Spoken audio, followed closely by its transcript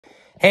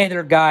Hey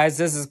there, guys.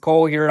 This is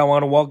Cole here, and I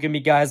want to welcome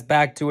you guys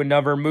back to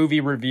another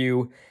movie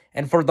review.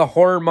 And for the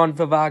horror month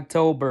of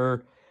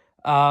October,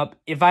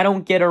 if I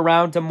don't get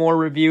around to more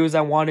reviews,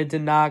 I wanted to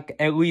knock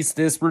at least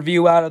this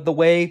review out of the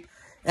way.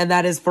 And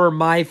that is for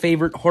my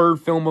favorite horror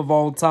film of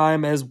all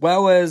time, as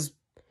well as,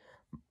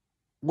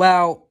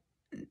 well,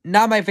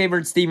 not my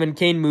favorite Stephen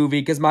King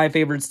movie, because my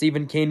favorite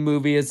Stephen King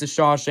movie is The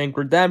Shawshank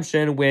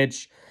Redemption,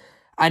 which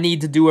I need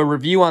to do a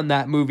review on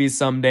that movie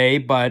someday,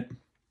 but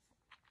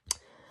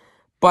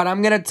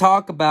I'm going to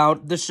talk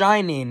about The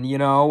Shining,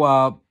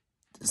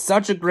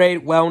 such a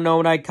great,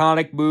 well-known,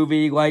 iconic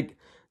movie. Like,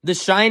 The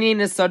Shining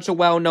is such a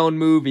well-known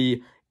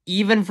movie,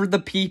 even for the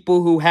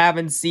people who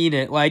haven't seen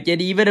it. Like, and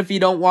even if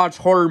you don't watch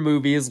horror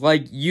movies,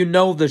 like, you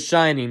know The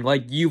Shining.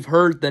 Like, you've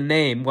heard the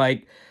name.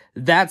 Like,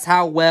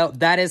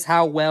 that is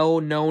how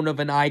well-known of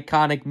an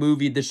iconic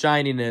movie The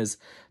Shining is.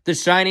 The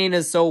Shining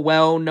is so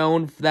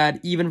well-known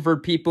that even for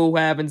people who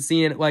haven't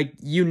seen it, like,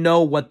 you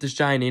know what The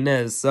Shining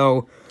is.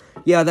 So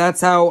yeah, that's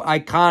how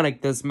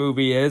iconic this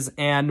movie is,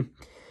 and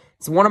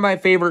it's my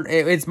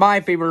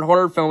favorite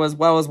horror film as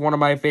well as one of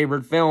my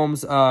favorite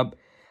films. I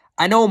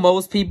know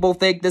most people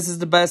think this is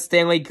the best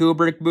Stanley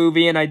Kubrick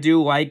movie, and I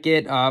do like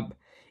it.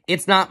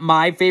 It's not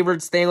my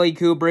favorite Stanley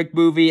Kubrick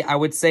movie. I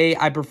would say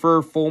I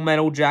prefer Full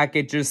Metal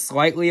Jacket just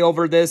slightly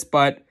over this,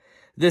 but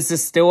this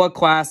is still a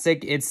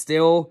classic. It's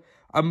still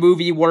a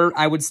movie where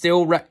I would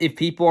still, if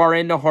people are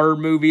into horror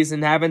movies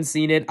and haven't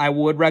seen it, I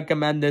would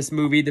recommend this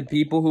movie to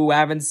people who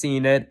haven't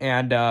seen it,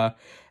 and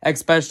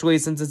especially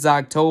since it's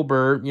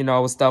October,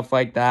 stuff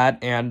like that.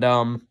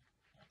 And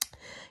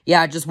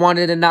yeah, I just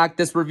wanted to knock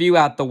this review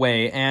out the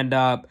way. And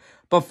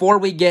before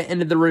we get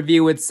into the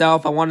review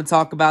itself, I want to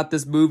talk about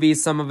this movie,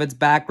 some of its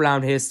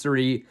background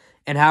history,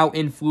 and how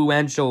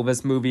influential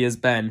this movie has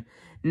been.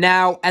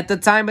 Now, at the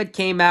time it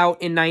came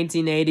out in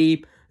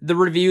 1980, the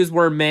reviews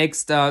were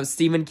mixed.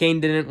 Stephen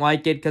King didn't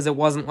like it because it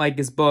wasn't like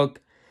his book.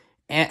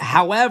 And,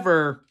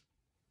 however,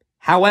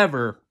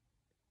 over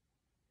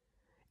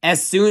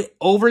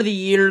the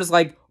years,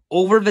 like,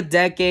 over the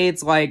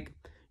decades, like,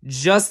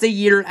 just a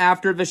year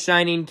after The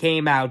Shining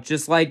came out,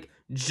 just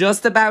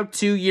about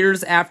 2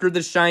 years after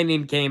The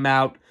Shining came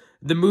out,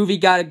 the movie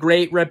got a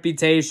great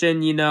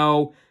reputation,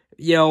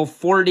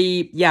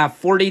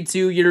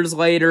 42 years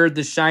later,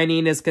 The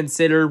Shining is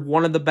considered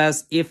one of the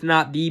best, if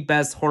not the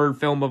best, horror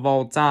film of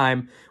all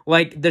time.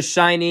 Like, The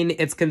Shining,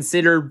 it's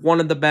considered one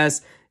of the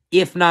best,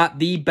 if not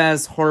the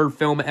best, horror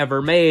film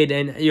ever made,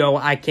 and,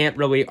 I can't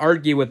really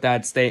argue with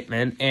that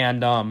statement.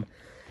 And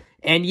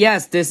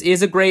yes, this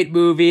is a great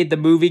movie. The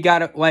movie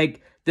got,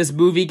 this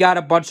movie got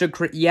a bunch of,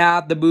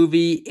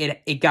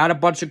 it got a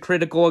bunch of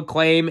critical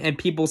acclaim, and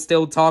people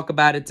still talk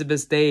about it to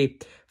this day.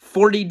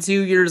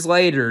 42 years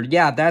later.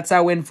 Yeah, that's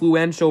how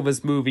influential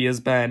this movie has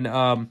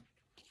been.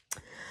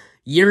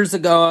 Years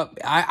ago,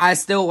 I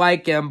still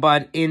like him,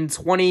 but in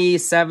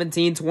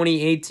 2017,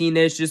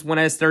 2018-ish is when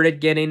I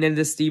started getting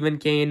into Stephen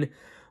King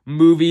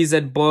movies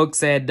and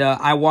books, and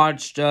I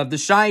watched The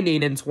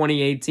Shining in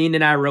 2018,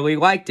 and I really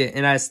liked it,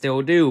 and I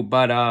still do.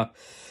 But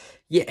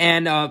yeah,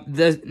 and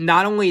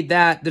not only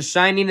that, The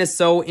Shining is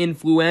so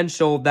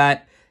influential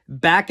that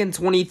back in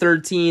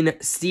 2013,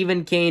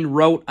 Stephen King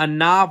wrote a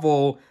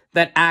novel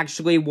that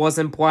actually was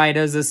implied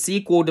as a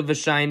sequel to The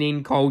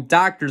Shining called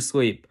Doctor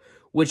Sleep,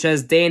 which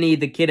has Danny,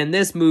 the kid in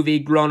this movie,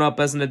 grown up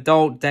as an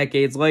adult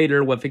decades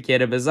later with a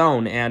kid of his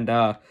own,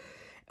 and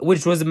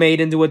which was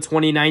made into a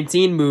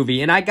 2019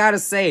 movie. And I gotta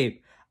say,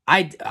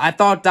 I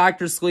thought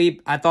Doctor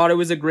Sleep, I thought it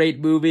was a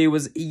great movie.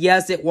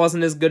 Yes, it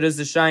wasn't as good as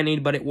The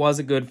Shining, but it was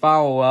a good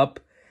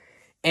follow-up.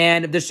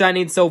 And The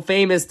Shining's so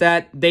famous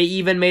that they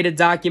even made a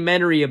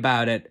documentary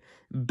about it.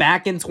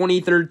 Back in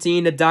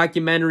 2013, a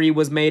documentary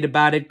was made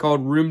about it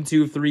called Room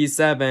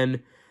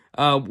 237,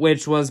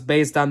 which was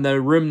based on the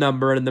room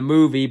number in the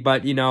movie,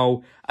 but,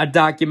 a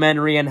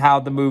documentary on how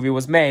the movie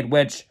was made,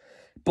 which,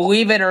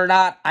 believe it or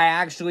not, I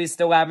actually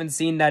still haven't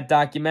seen that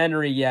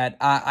documentary yet.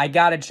 I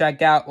gotta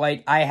check out,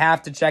 I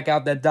have to check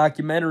out that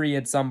documentary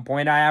at some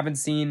point. I haven't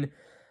seen,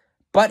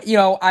 but,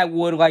 I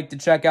would like to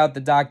check out the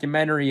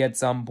documentary at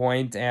some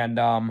point, and,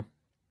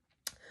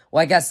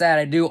 like I said,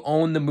 I do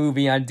own the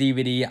movie on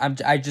DVD.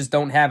 I just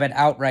don't have it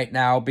out right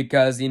now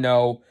because,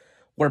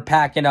 we're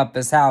packing up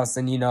this house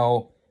and,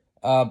 the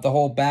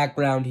whole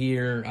background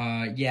here,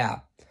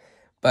 yeah.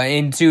 But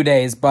in 2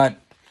 days, but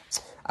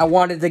I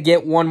wanted to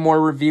get one more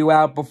review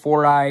out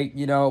before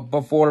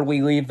before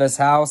we leave this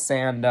house,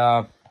 and,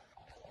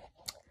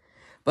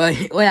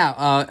 but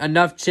yeah,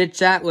 enough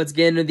chit-chat. Let's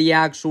get into the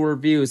actual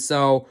review.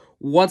 So,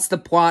 what's the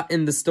plot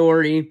in the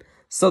story?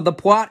 So, the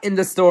plot in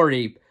the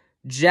story: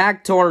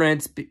 Jack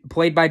Torrance,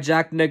 played by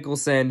Jack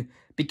Nicholson,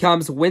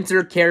 becomes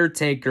winter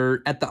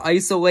caretaker at the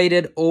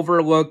isolated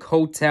Overlook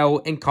Hotel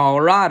in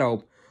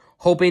Colorado,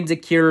 hoping to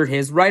cure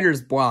his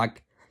writer's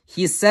block.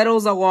 He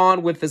settles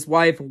along with his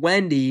wife,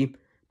 Wendy,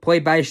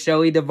 played by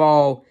Shelley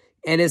Duvall,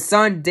 and his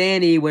son,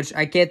 Danny, which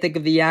I can't think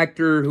of the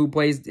actor who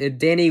plays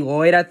Danny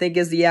Lloyd, I think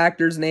is the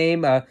actor's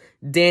name.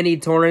 Danny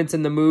Torrance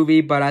in the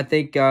movie, but I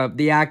think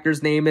the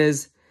actor's name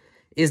is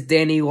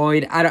Danny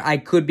Lloyd. I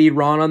could be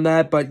wrong on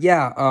that, but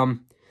yeah,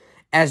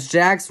 As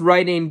Jack's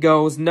writing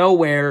goes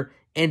nowhere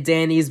and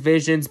Danny's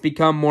visions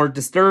become more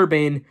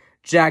disturbing,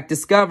 Jack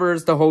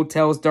discovers the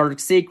hotel's dark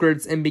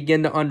secrets and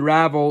begin to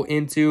unravel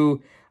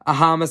into a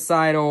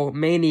homicidal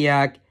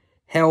maniac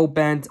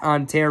hell-bent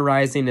on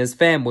terrorizing his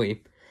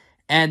family.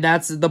 And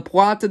that's the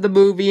plot of the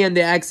movie, and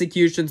the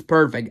execution's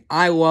perfect.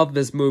 I love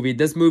this movie.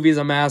 This movie is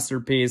a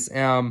masterpiece.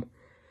 Yeah,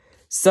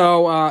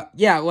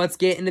 let's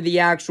get into the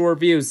actual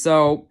review.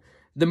 So,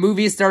 the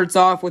movie starts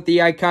off with the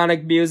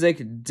iconic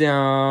music.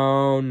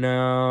 No,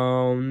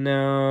 no,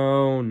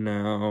 no,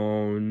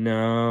 no,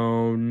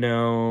 no,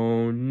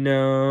 no,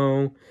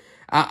 no.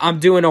 I'm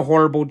doing a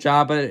horrible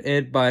job at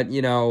it, but,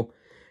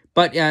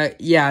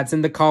 yeah, it's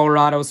in the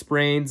Colorado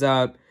Springs.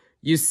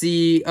 You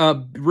see a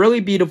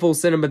really beautiful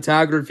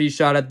cinematography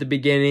shot at the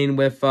beginning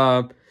with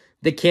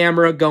the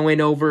camera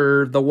going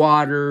over the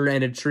water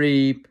and a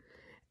tree,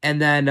 and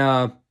then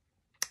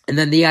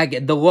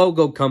the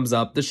logo comes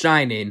up, The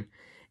Shining.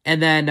 And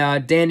then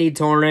Danny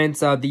Torrance,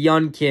 the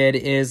young kid,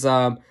 is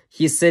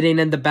he's sitting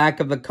in the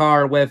back of the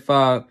car with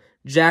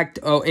Jack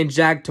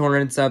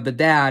Torrance, the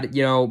dad,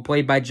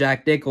 played by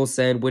Jack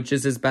Nicholson, which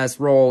is his best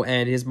role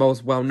and his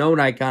most well-known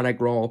iconic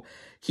role.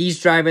 He's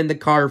driving the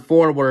car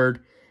forward,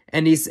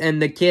 and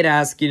the kid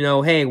asks,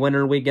 hey, when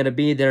are we gonna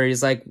be there?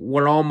 He's like,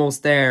 we're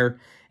almost there.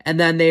 And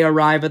then they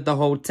arrive at the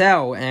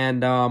hotel,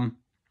 and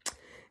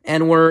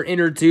we're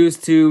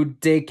introduced to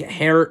Dick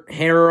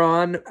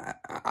Heron.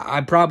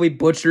 I probably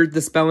butchered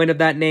the spelling of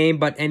that name,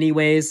 but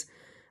anyways,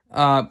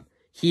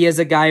 he is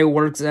a guy who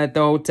works at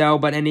the hotel,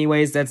 but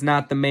anyways, that's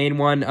not the main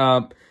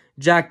one.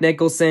 Jack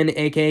Nicholson,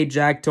 aka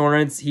Jack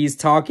Torrance, he's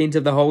talking to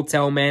the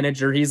hotel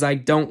manager. He's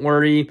like, don't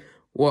worry,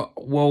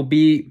 I'll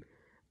be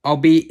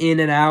in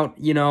and out,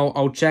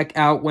 I'll check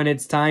out when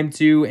it's time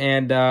to,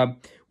 and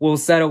we'll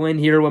settle in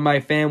here with my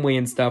family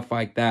and stuff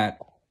like that.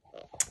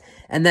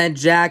 And then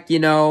Jack,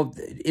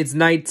 it's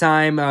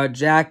nighttime.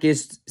 Jack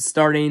is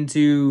starting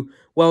to,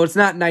 well, it's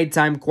not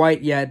nighttime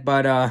quite yet,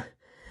 but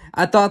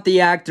I thought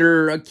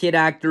a kid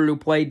actor who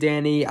played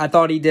Danny, I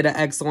thought he did an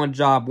excellent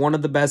job. One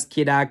of the best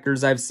kid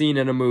actors I've seen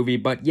in a movie.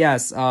 But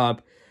yes,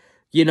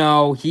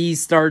 he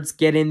starts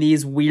getting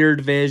these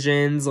weird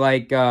visions,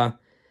 like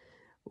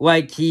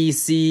he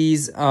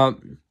sees,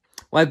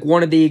 like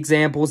one of the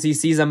examples, he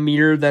sees a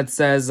mirror that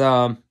says,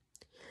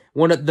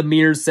 one of the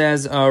mirrors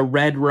says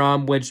red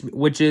rum,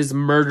 which is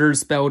murder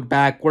spelled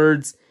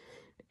backwards,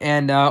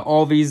 and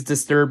all these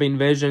disturbing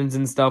visions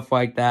and stuff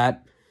like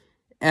that.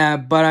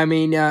 But I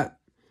mean,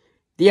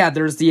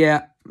 there's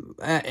the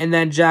and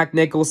then Jack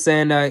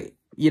Nicholson.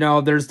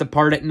 There's the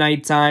part at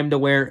nighttime to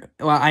where,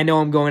 well, I know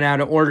I'm going out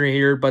of order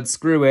here, but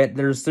screw it.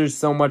 There's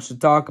so much to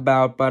talk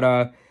about,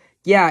 but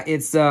yeah,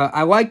 it's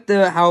I like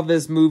how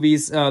this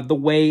movie's the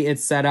way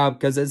it's set up,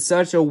 because it's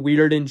such a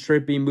weird and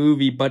trippy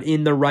movie, but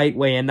in the right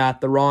way and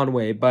not the wrong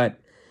way. But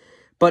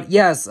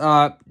yes,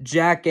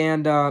 Jack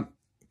and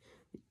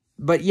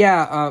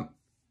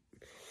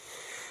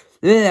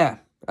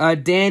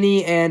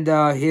Danny and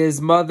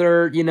his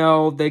mother,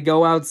 they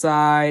go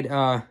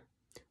outside.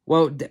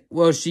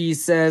 Well, she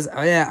says,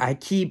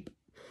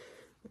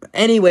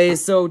 Anyway,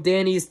 so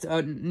Danny's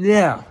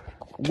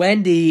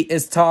Wendy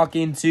is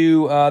talking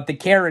to the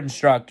care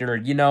instructor,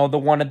 the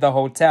one at the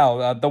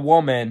hotel, the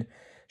woman.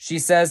 She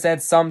says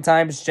that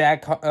sometimes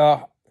Jack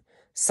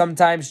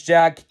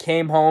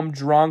came home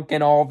drunk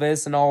and all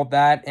this and all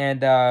that,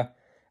 and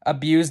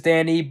abused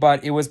Danny,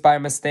 but it was by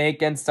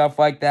mistake and stuff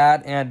like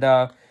that. And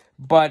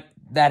but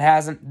there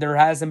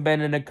hasn't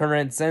been an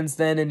occurrence since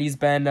then, and he's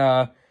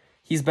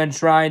been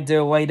trying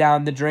to lay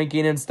down the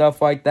drinking and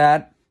stuff like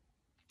that.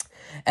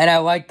 And I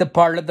like the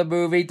part of the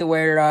movie to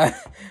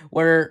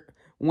where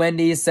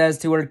Wendy says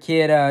to her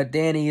kid,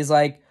 Danny, he's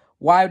like,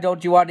 why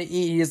don't you want to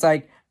eat? He's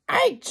like,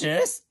 I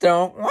just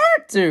don't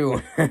want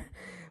to.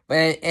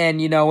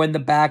 and in the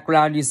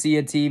background, you see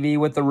a TV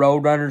with the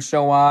Roadrunner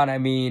show on. I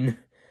mean,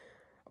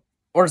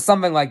 or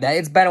something like that.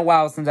 It's been a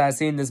while since I've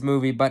seen this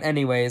movie. But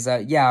anyways,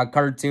 a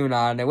cartoon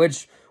on it,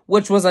 which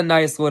was a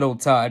nice little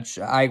touch.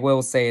 I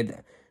will say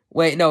that.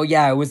 Wait, no,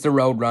 yeah, it was the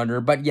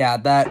Roadrunner. But yeah,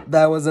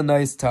 that was a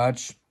nice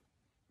touch.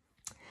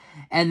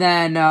 And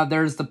then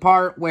there's the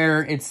part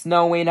where it's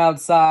snowing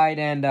outside,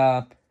 and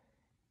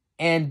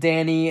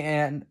Danny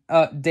and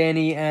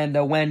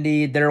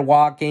Wendy, they're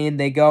walking.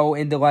 They go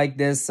into like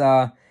this.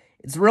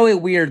 It's really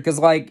weird because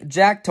like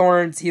Jack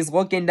Torrance, he's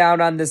looking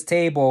down on this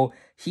table.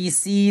 He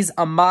sees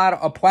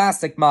a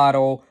plastic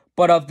model,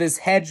 but of this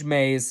hedge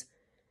maze.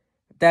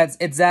 That's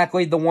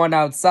exactly the one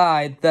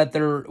outside that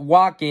they're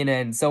walking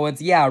in. So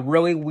it's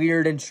really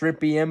weird and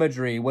trippy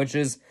imagery,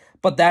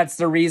 but that's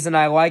the reason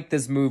I like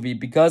this movie,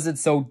 because it's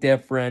so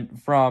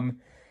different from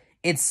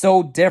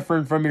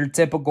your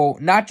typical,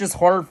 not just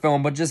horror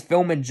film, but just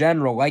film in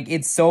general. Like,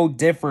 it's so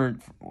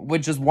different,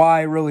 which is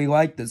why I really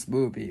like this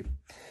movie.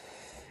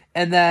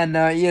 And then,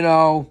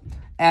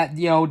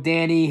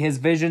 Danny, his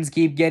visions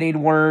keep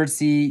getting worse.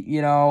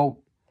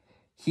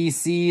 He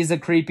sees a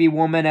creepy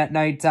woman at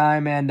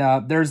nighttime,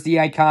 and there's the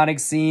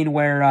iconic scene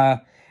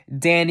where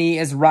Danny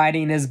is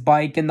riding his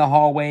bike in the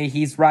hallway.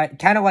 He's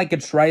kind of like a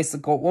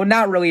tricycle. Well,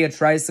 not really a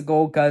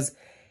tricycle, because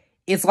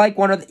It's like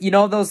one of, you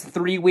know those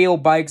three-wheel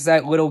bikes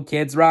that little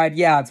kids ride?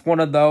 Yeah, it's one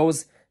of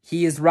those.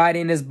 He is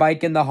riding his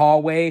bike in the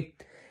hallway,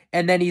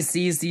 and then he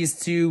sees these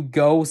two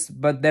ghosts,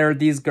 but they're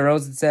these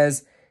girls. It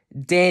says,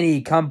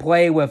 Danny, come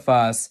play with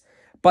us.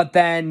 But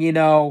then,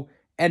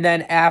 and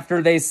then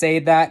after they say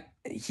that,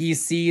 he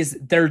sees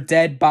their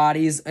dead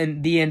bodies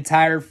and the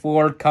entire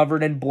floor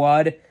covered in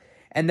blood.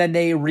 And then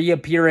they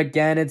reappear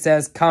again. It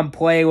says, come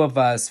play with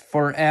us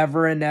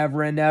forever and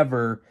ever and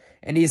ever.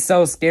 And he's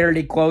so scared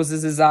he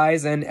closes his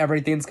eyes and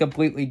everything's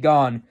completely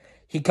gone.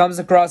 He comes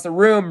across a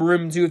room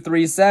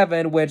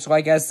 237, which,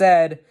 like I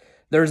said,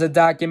 there's a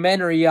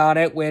documentary on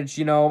it, which,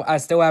 I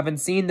still haven't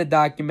seen the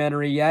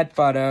documentary yet,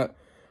 but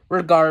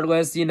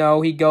regardless,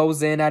 he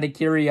goes in out of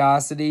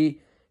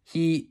curiosity.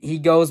 He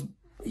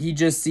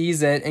just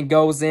sees it and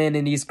goes in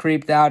and he's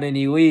creeped out and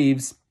he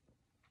leaves.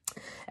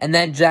 And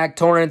then Jack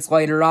Torrance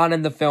later on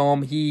in the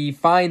film, he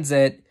finds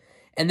it.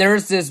 And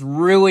there's this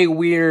really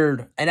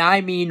weird, and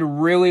I mean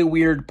really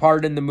weird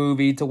part in the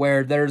movie to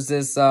where there's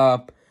this,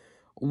 kind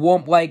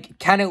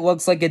of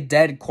looks like a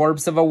dead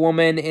corpse of a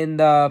woman in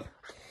the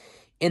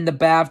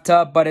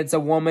bathtub, but it's a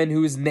woman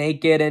who's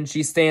naked and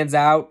she stands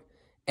out.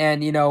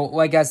 And,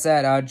 like I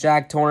said,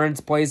 Jack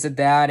Torrance plays the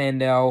dad,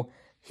 and,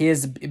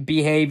 his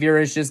behavior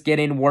is just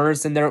getting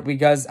worse. And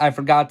because I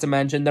forgot to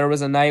mention, there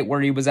was a night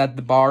where he was at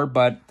the bar,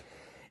 but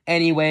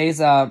anyways,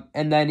 and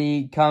then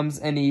he comes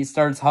and he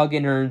starts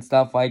hugging her and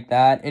stuff like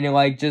that,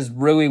 and just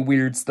really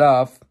weird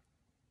stuff.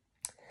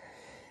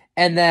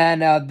 And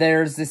then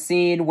there's the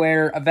scene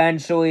where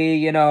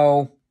eventually,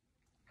 I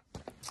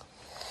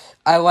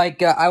liked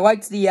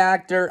the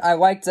actor. I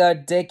liked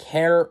Dick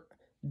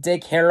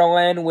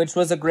Harrelson, which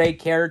was a great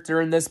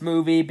character in this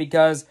movie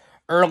because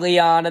early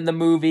on in the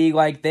movie,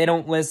 they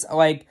don't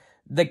listen,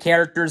 the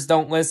characters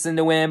don't listen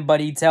to him, but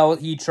he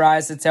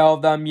tries to tell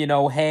them,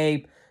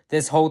 hey,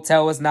 this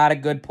hotel is not a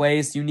good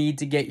place. You need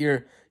to get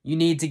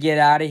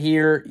out of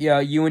here.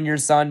 You and your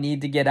son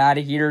need to get out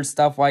of here,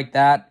 stuff like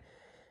that.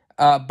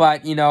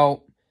 But,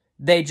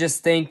 they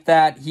just think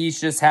that he's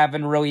just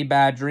having really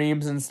bad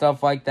dreams and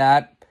stuff like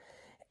that.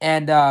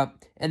 And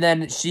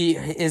then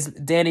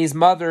Danny's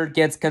mother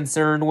gets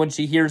concerned when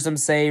she hears him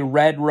say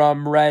red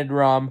rum,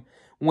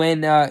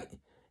 when,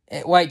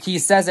 he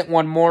says it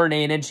one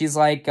morning and she's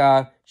like,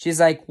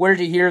 where'd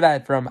you hear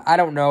that from? I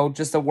don't know,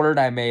 just a word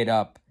I made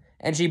up.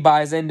 And she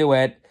buys into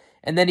it.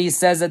 And then he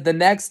says it the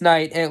next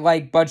night,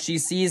 and but she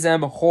sees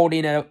him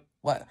holding a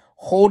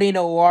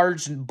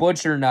large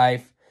butcher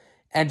knife,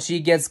 and she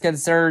gets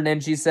concerned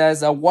and she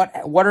says, what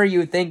are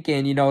you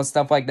thinking?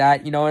 Stuff like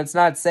that. It's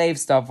not safe,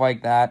 stuff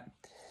like that.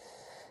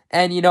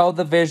 And,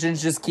 the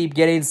visions just keep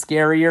getting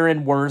scarier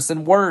and worse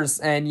and worse.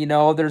 And,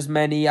 there's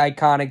many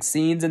iconic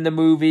scenes in the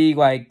movie.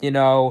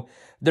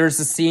 There's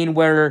a scene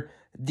where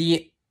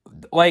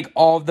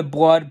all the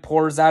blood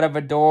pours out of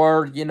a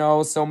door.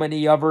 So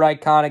many other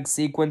iconic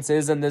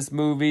sequences in this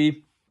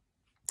movie.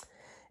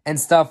 And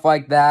stuff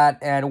like that.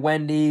 And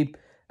Wendy,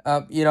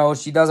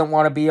 she doesn't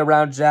want to be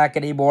around Jack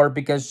anymore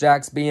because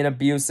Jack's being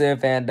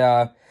abusive. And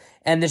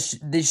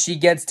she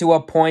gets to a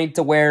point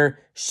to where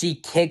she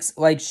kicks,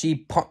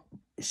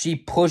 she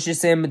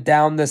pushes him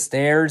down the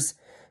stairs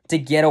to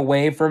get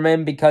away from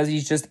him because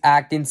he's just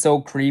acting so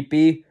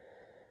creepy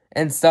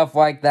and stuff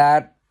like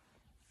that.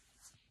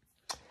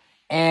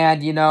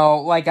 And,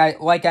 like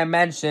I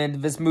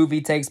mentioned, this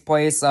movie takes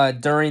place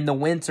during the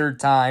winter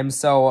time,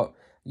 so,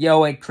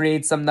 it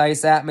creates some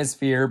nice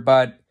atmosphere,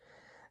 but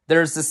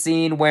there's a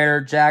scene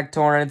where Jack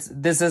Torrance,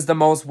 this is the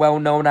most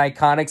well-known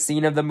iconic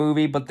scene of the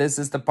movie, but this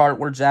is the part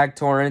where Jack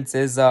Torrance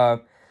is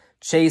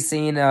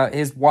chasing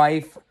his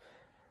wife.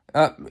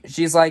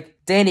 She's like,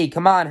 Danny,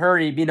 come on,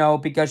 hurry,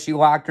 because she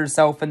locked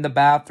herself in the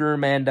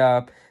bathroom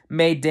and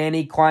made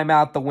Danny climb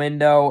out the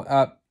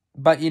window.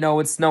 But,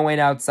 it's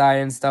snowing outside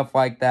and stuff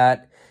like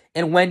that.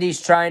 And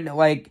Wendy's trying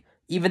to,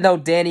 even though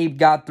Danny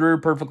got through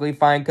perfectly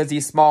fine because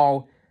he's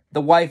small, the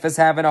wife is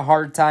having a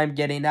hard time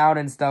getting out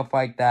and stuff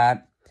like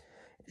that.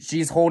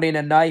 She's holding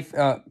a knife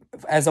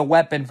as a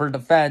weapon for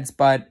defense,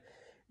 but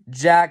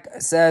Jack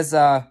says,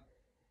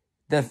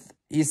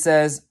 he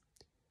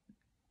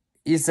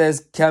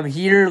says, come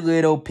here,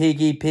 little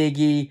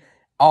piggy,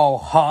 I'll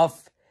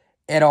huff,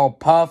 and I'll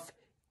puff,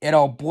 and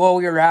I'll blow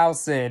your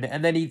house in.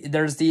 And then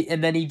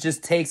he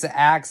just takes an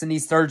axe and he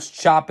starts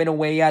chopping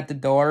away at the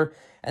door.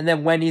 And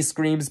then when he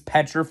screams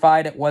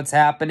petrified at what's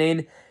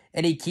happening,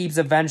 and he keeps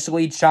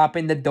eventually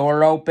chopping the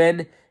door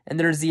open. And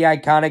there's the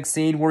iconic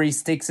scene where he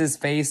sticks his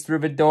face through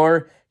the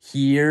door.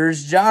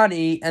 Here's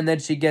Johnny. And then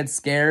she gets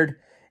scared.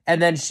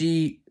 And then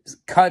she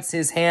cuts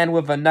his hand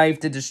with a knife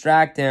to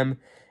distract him.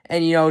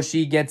 And,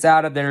 she gets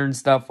out of there and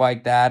stuff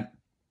like that.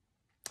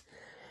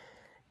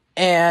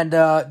 And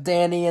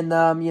Danny and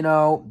them,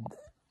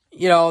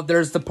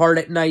 there's the part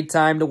at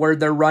nighttime to where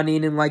they're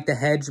running in, the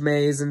hedge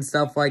maze and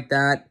stuff like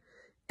that.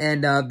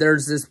 And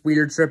there's this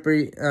weird,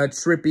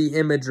 trippy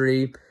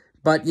imagery.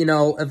 But,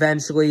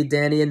 eventually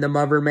Danny and the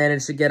mother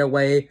manage to get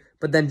away.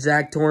 But then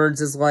Jack Torrance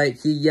is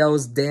he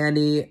yells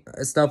Danny,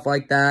 stuff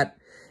like that.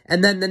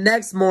 And then the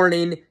next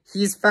morning,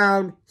 he's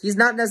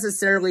not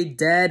necessarily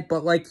dead,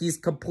 but like he's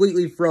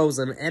completely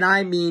frozen. And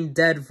I mean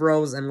dead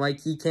frozen,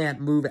 like he can't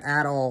move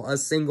at all, a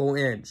single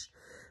inch.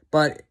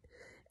 But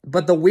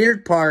the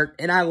weird part,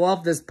 and I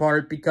love this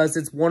part because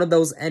it's one of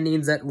those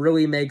endings that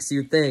really makes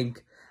you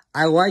think.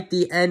 I like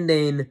the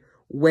ending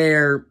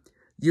where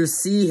you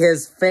see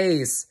his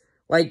face.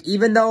 Like,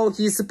 even though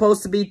he's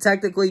supposed to be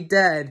technically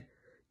dead,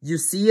 you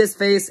see his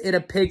face in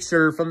a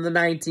picture from the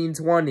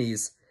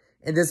 1920s.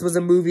 And this was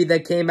a movie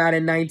that came out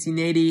in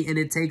 1980, and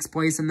it takes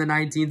place in the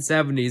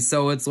 1970s.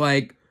 So it's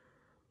like,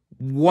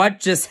 what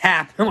just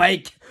happened?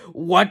 Like,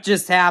 what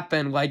just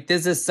happened? Like,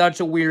 this is such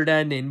a weird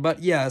ending.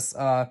 But yes,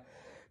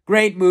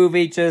 great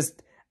movie.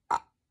 Just,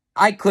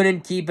 I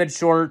couldn't keep it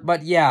short.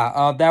 But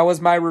yeah, that was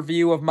my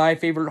review of my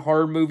favorite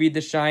horror movie,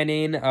 The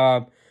Shining.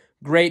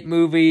 Great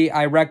movie.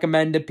 I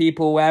recommend to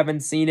people who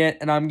haven't seen it,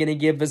 and I'm going to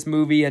give this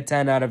movie a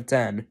 10 out of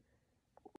 10.